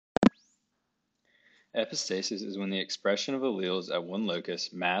Epistasis is when the expression of alleles at one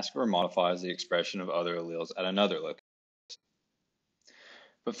locus masks or modifies the expression of other alleles at another locus.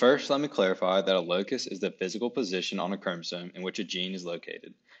 But first, let me clarify that a locus is the physical position on a chromosome in which a gene is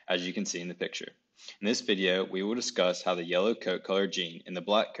located, as you can see in the picture. In this video, we will discuss how the yellow coat color gene and the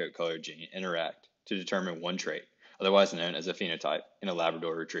black coat color gene interact to determine one trait, otherwise known as a phenotype, in a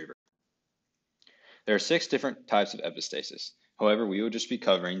Labrador retriever. There are 6 different types of epistasis. However, we will just be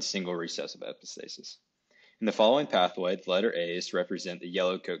covering single recessive epistasis. In the following pathway, the letter A is to represent the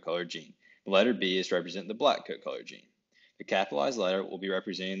yellow coat color gene. The letter B is to represent the black coat color gene. The capitalized letter will be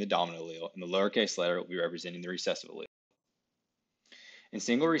representing the dominant allele, and the lowercase letter will be representing the recessive allele. In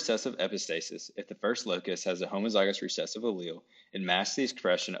single recessive epistasis, if the first locus has a homozygous recessive allele, it masks the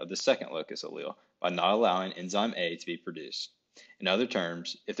expression of the second locus allele by not allowing enzyme A to be produced. In other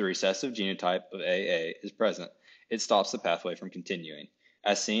terms, if the recessive genotype of AA is present, it stops the pathway from continuing,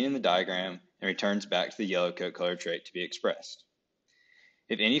 as seen in the diagram, and returns back to the yellow coat color trait to be expressed.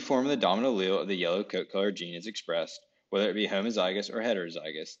 If any form of the dominant allele of the yellow coat color gene is expressed, whether it be homozygous or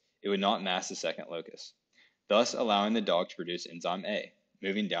heterozygous, it would not mask the second locus, thus allowing the dog to produce enzyme A,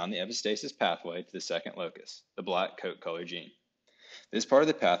 moving down the epistasis pathway to the second locus, the black coat color gene. This part of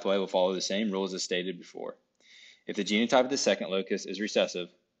the pathway will follow the same rules as stated before. If the genotype of the second locus is recessive,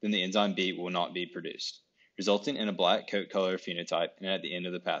 then the enzyme B will not be produced, resulting in a black coat color phenotype and at the end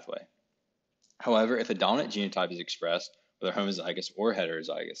of the pathway. However, if a dominant genotype is expressed, whether homozygous or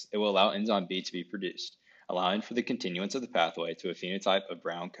heterozygous, it will allow enzyme B to be produced, allowing for the continuance of the pathway to a phenotype of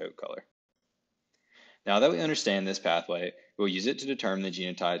brown coat color. Now that we understand this pathway, we will use it to determine the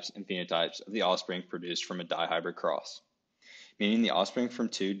genotypes and phenotypes of the offspring produced from a dihybrid cross, meaning the offspring from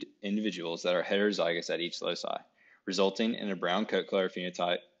 2 individuals that are heterozygous at each loci, resulting in a brown coat color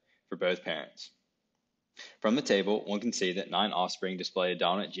phenotype for both parents. From the table, one can see that 9 offspring display a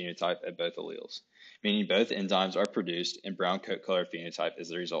dominant genotype at both alleles, meaning both enzymes are produced and brown coat color phenotype is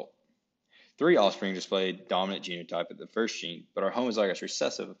the result. 3 offspring display a dominant genotype at the first gene, but are homozygous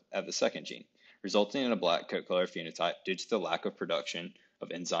recessive at the second gene, resulting in a black coat color phenotype due to the lack of production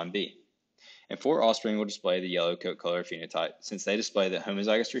of enzyme B. And 4 offspring will display the yellow coat color phenotype since they display the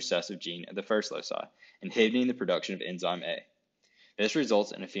homozygous recessive gene at the first loci, inhibiting the production of enzyme A. This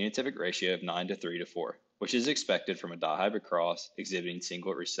results in a phenotypic ratio of 9 to 3 to 4, which is expected from a dihybrid cross exhibiting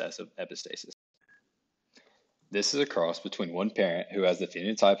single recessive epistasis. This is a cross between one parent who has the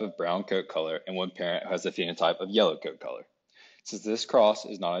phenotype of brown coat color and one parent who has the phenotype of yellow coat color. Since this cross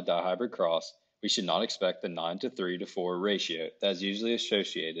is not a dihybrid cross, we should not expect the 9 to 3 to 4 ratio that is usually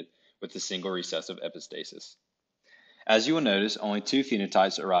associated with the single recessive epistasis. As you will notice, only 2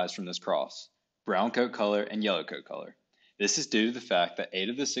 phenotypes arise from this cross, brown coat color and yellow coat color. This is due to the fact that 8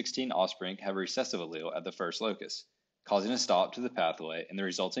 of the 16 offspring have a recessive allele at the first locus, causing a stop to the pathway and the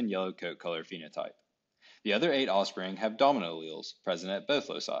resulting yellow coat color phenotype. The other 8 offspring have dominant alleles present at both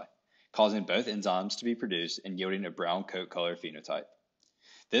loci, causing both enzymes to be produced and yielding a brown coat color phenotype.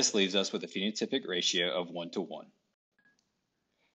 This leaves us with a phenotypic ratio of 1 to 1.